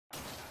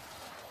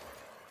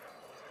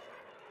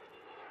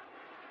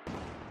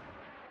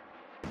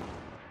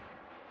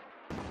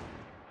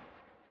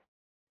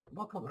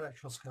Welcome to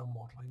Retro Scale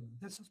Modelling.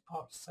 This is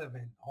part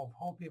 7 of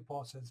Hobby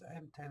Boss's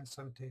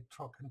M1070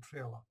 truck and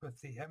trailer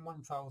with the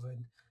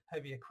M1000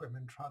 heavy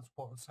equipment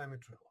transport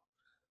semi-trailer.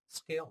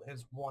 Scale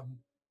is 1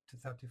 to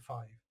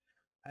 35.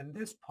 And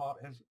this part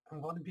is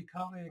I'm going to be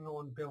carrying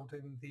on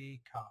building the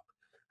cab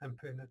and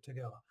putting it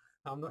together.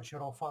 Now I'm not sure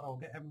how far I'll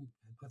get in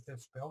with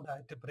this build. I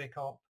had to break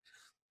up.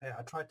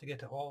 I tried to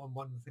get it all in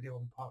one video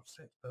in part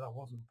 6, but that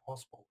wasn't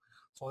possible.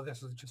 So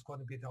this is just going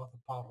to be the other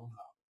part of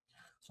that.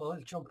 So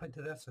let's jump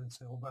into this and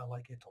see where I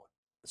get on.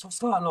 So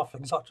starting off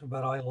exactly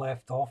where I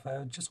left off,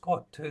 I just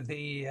got to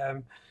the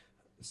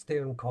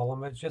steering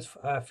column. I just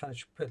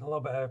finished putting a little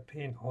bit of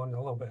paint on, a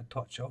little bit of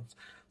touch-ups.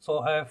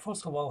 So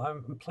first of all,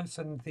 I'm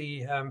placing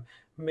the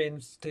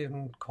main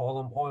steering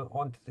column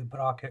onto the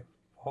bracket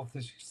of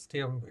the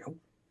steering wheel.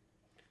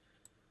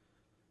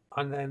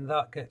 And then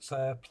that gets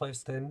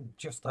placed in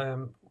just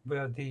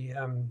where the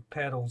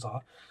pedals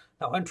are.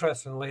 Now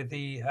interestingly,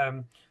 the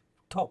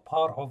top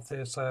part of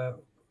this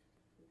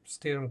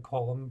steering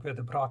column where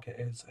the bracket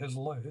is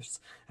loose.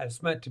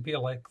 It's meant to be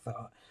like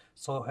that.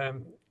 So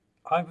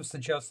I would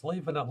suggest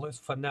leaving it loose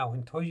for now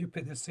until you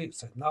put the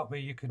seats in. That way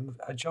you can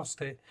adjust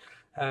it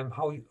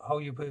how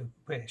you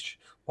wish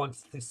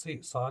once the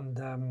seats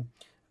and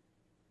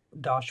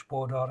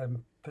dashboard are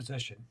in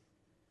position.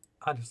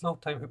 And it's now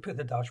time to put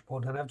the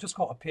dashboard in. I've just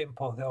got a paint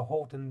pot there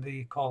holding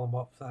the column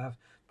up there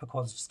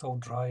because it's still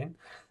drying.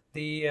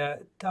 The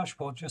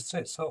dashboard just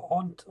sits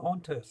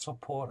onto its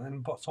support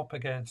and butts up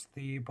against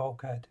the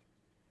bulkhead.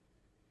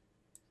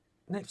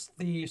 Next,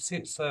 the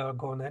seats are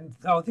going in.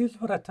 Now,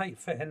 these were a tight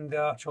fit in the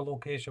actual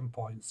location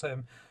points,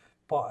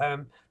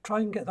 but try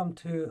and get them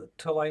to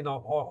line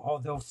up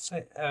or they'll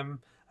sit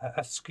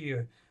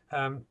askew.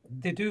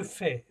 They do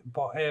fit,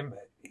 but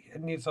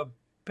it needs a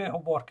bit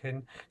of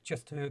working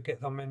just to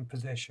get them in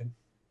position.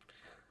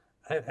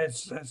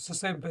 It's the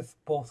same with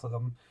both of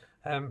them.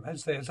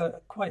 It's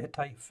quite a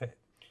tight fit.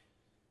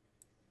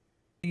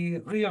 The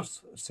rear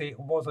seat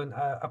wasn't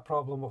a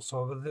problem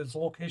whatsoever. There's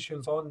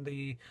locations on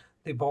the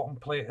bottom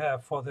plate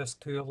for this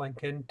to link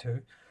into,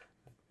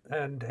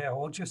 and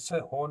I'll just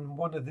sit on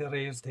one of the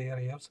raised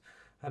areas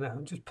and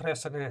I'm just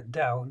pressing it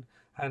down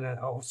and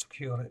I'll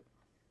secure it.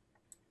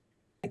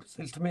 Next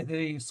is to make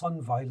the sun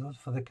visors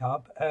for the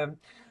cab.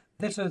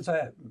 This is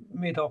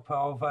made up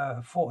of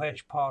a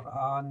 4H part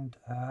and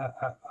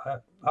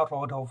a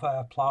rod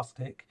of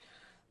plastic.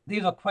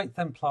 These are quite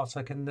thin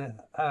plastic, and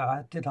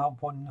I did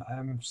have one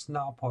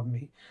snap on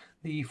me.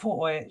 The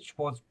photo etch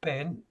was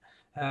bent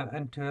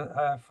into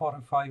a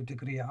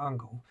 45-degree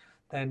angle.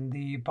 Then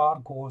the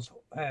bar goes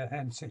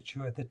in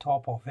situ at the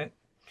top of it.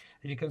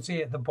 And you can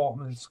see at the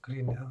bottom of the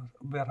screen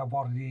where I've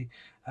already,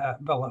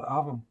 well, I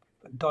haven't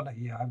done it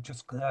yet. I've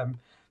just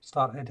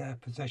started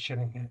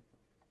positioning it.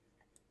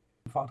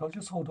 In fact, I'll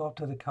just hold up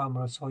to the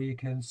camera so you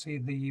can see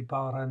the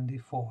bar and the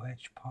photo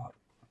etch part.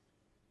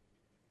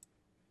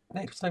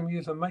 Next, I'm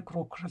using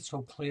micro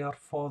crystal clear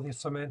for the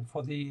cement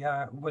for the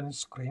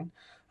windscreen.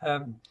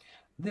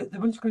 The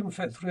windscreen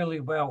fits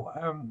really well,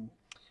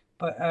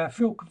 but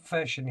full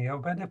confession here,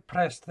 when I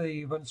pressed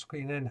the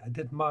windscreen in, I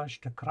did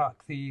manage to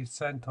crack the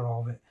centre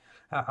of it.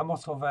 I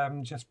must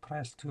have just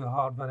pressed too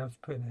hard when I was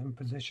putting it in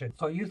position.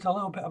 So I used a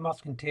little bit of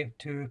masking tape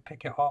to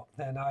pick it up,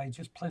 then I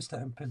just placed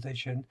it in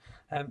position.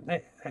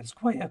 It's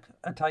quite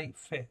a tight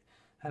fit,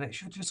 and it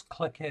should just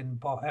click in,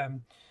 but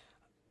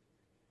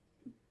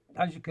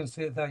as you can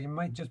see there, you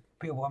might just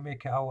be able to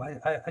make it out.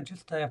 I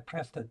just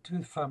pressed it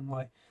too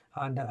firmly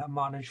and I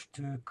managed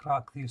to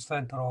crack the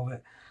centre of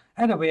it.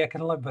 Anyway, I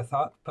can live with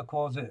that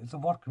because it's a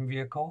working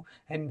vehicle.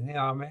 In the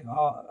army,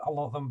 a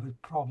lot of them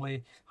would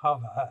probably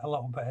have a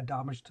little bit of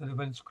damage to the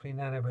windscreen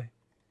anyway.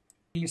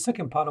 The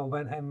second panel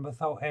went in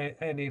without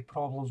any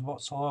problems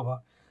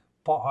whatsoever,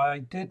 but I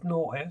did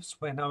notice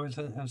when I was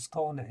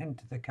installing it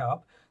into the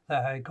cab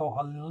that I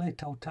got a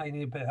little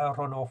tiny bit of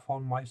runoff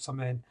on my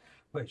cement,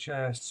 which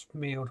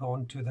smeared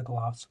onto the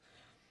glass.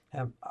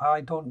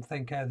 I don't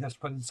think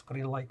this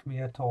windscreen liked me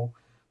at all,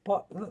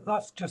 but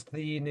that's just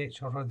the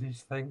nature of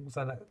these things,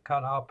 and it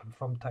can happen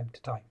from time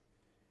to time.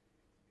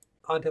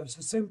 And it was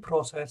the same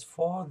process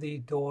for the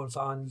doors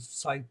and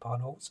side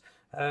panels.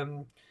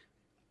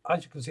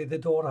 As you can see, the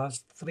door has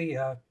 3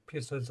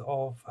 pieces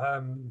of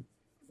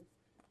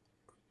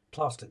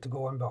plastic to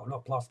go in, but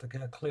not plastic,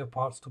 clear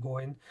parts to go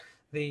in.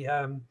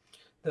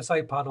 The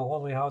side panel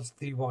only has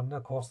the one.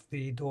 Of course,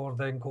 the door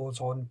then goes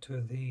on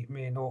to the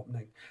main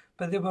opening.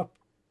 But they were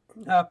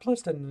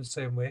placed in the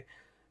same way.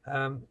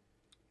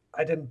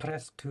 I didn't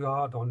press too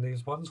hard on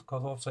these ones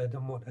because also I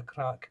didn't want to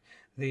crack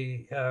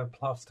the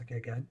plastic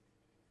again.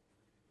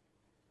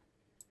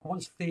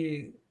 Once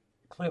the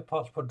clear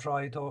parts were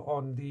dried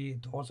on the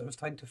doors, it was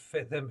time to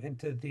fit them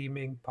into the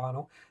main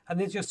panel. And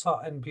they just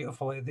sat in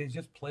beautifully. They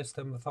just placed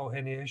them without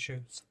any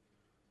issues.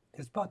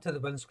 It's back to the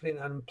windscreen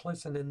and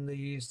placing in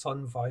the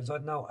sun visor.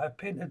 Now, I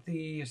painted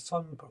the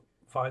sun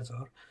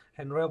visor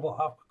in Rebel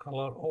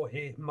Aquacolor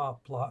 08 matte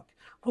black.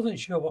 Wasn't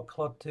sure what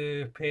colour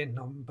to paint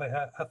them,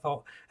 but I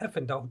thought if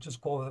in doubt,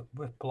 just go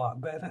with black.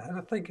 But I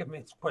think it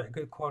makes quite a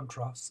good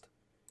contrast.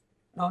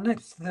 Now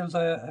next, there's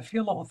a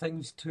few little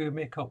things to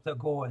make up that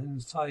go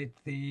inside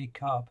the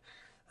cab.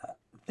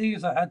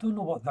 These, I don't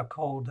know what they're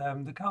called.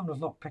 The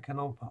camera's not picking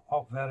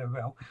up very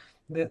well.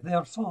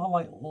 They're sort of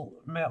like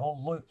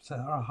metal loops that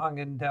are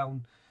hanging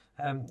down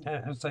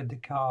inside the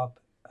cab.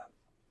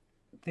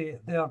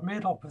 They are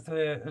made up with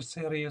a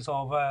series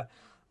of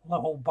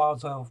little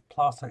bars of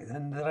plastic,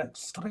 and they're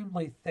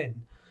extremely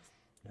thin,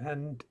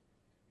 and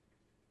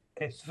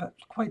it's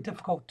quite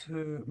difficult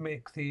to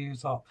make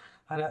these up,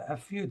 and a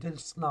few did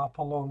snap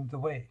along the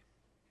way.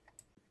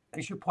 I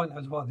should point out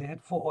as well, they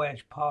had photo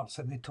etch parts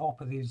at the top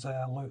of these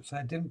loops.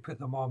 I didn't put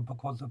them on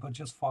because they were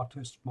just far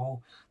too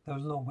small. There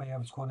was no way I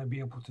was going to be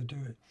able to do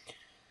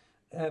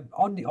it.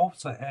 On the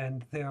opposite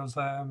end, there's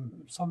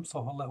some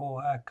sort of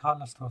little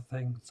canister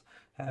things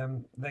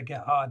that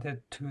get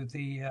added to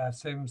the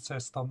sound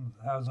system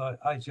as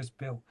I just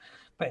built.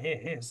 But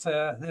it's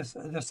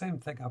the same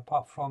thing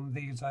apart from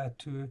these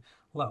two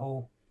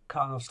little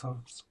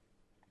canisters.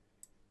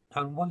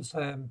 And once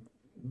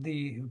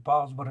the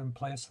bars were in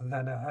place,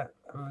 then it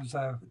was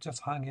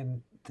just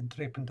hanging,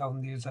 draping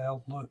down these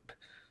loop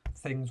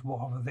things,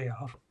 whatever they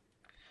are.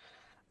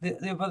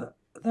 They were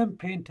then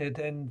painted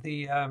in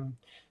the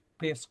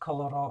base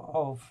colour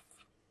of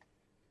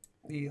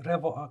the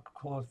Revel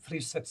colour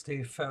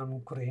 360 Fern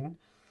Green.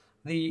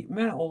 The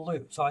metal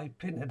loops, I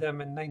painted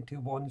them in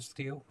 91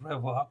 steel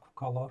Revel Aqua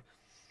colour,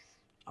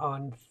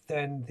 and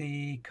then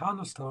the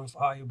canisters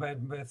I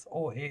went with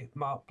 08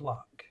 matte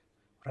black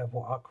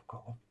Revel Aqua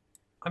colour.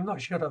 I'm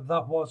not sure if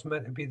that was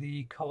meant to be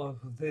the colour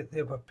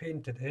they were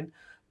painted in,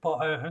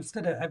 but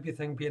instead of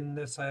everything being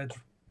this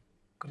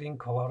green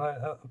colour,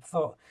 I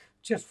thought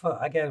just for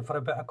a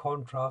bit of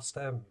contrast,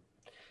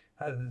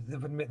 they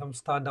would make them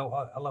stand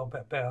out a little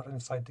bit better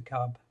inside the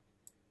cab.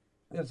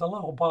 There's a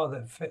little bar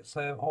that fits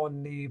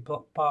on the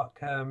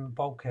back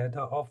bulkhead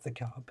of the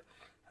cab.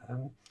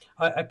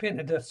 I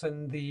painted this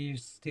in the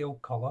steel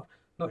colour.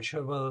 Not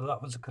sure whether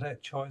that was the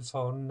correct choice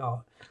or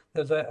not.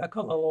 There's a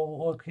couple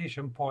of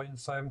location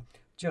points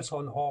just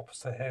on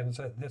opposite ends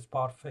that this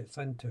bar fits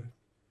into.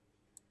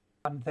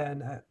 And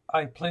then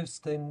I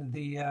placed in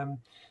the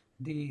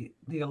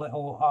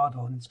little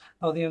add-ons.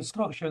 Now the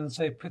instructions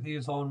say put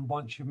these on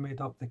once you've made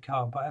up the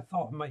cab, but I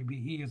thought it might be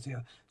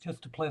easier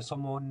just to place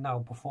them on now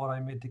before I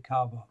made the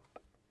cab up.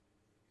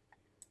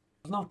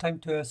 There's now time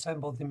to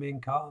assemble the main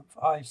cab.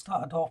 I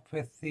started off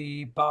with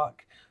the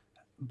back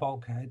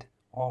bulkhead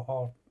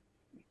or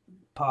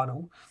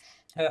panel.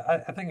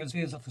 I think it's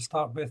easier to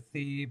start with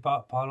the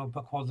back panel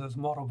because there's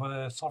more of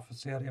a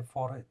surface area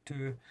for it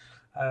to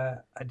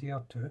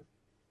adhere to.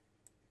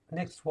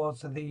 Next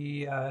was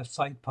the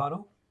side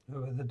panel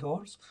with the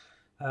doors.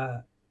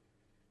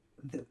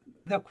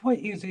 They're quite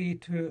easy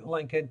to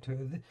link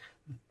into.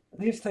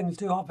 These things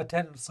do have a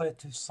tendency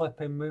to slip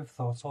and move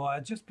though, so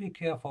just be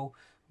careful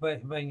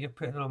when you're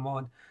putting them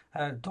on.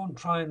 Don't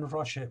try and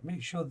rush it.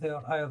 Make sure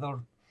they're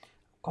either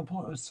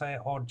completely set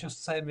or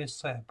just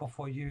semi-set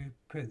before you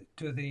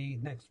do the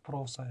next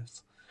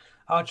process.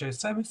 Actually,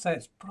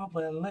 semi-set's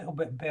probably a little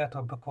bit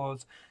better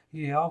because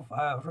you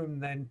have room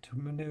then to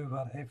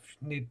maneuver if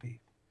need be.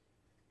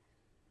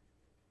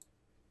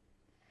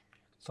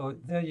 So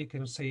there you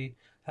can see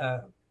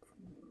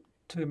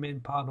two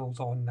main panels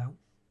on now.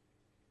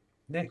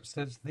 Next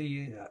is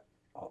the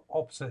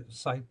opposite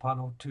side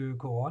panel to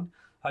go on.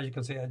 As you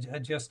can see, it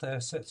just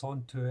sits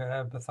onto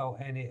it without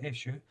any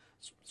issue.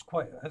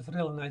 It's a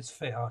really nice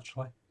fit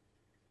actually.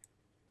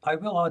 I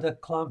will add a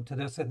clamp to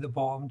this at the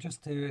bottom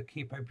just to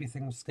keep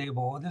everything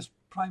stable. This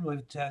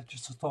primarily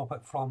just to stop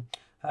it from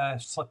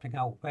slipping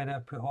out when I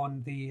put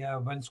on the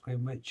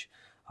windscreen, which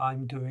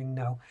I'm doing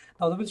now.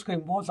 Now the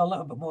windscreen was a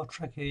little bit more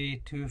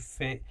tricky to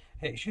fit.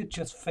 It should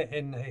just fit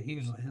in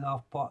easily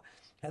enough, but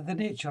the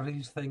nature of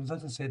these things,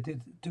 as I said, they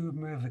do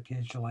move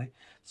occasionally.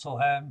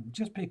 So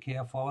just be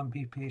careful and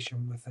be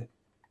patient with it.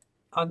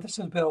 And this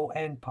is where I'll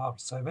end part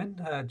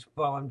 7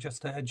 while I'm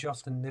just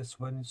adjusting this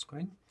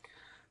windscreen.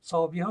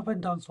 So if you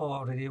haven't done so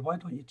already, why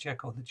don't you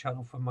check out the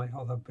channel for my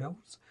other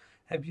builds.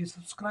 If you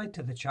subscribe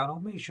to the channel,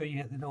 make sure you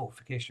hit the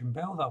notification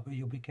bell. That way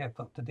you'll be kept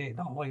up to date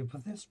not only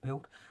with this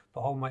build,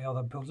 but all my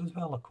other builds as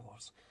well, of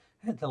course.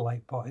 Hit the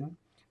like button.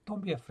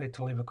 Don't be afraid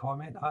to leave a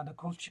comment. And of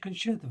course you can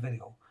share the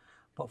video.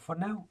 But for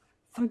now,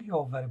 thank you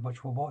all very much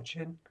for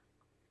watching.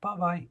 Bye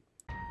bye.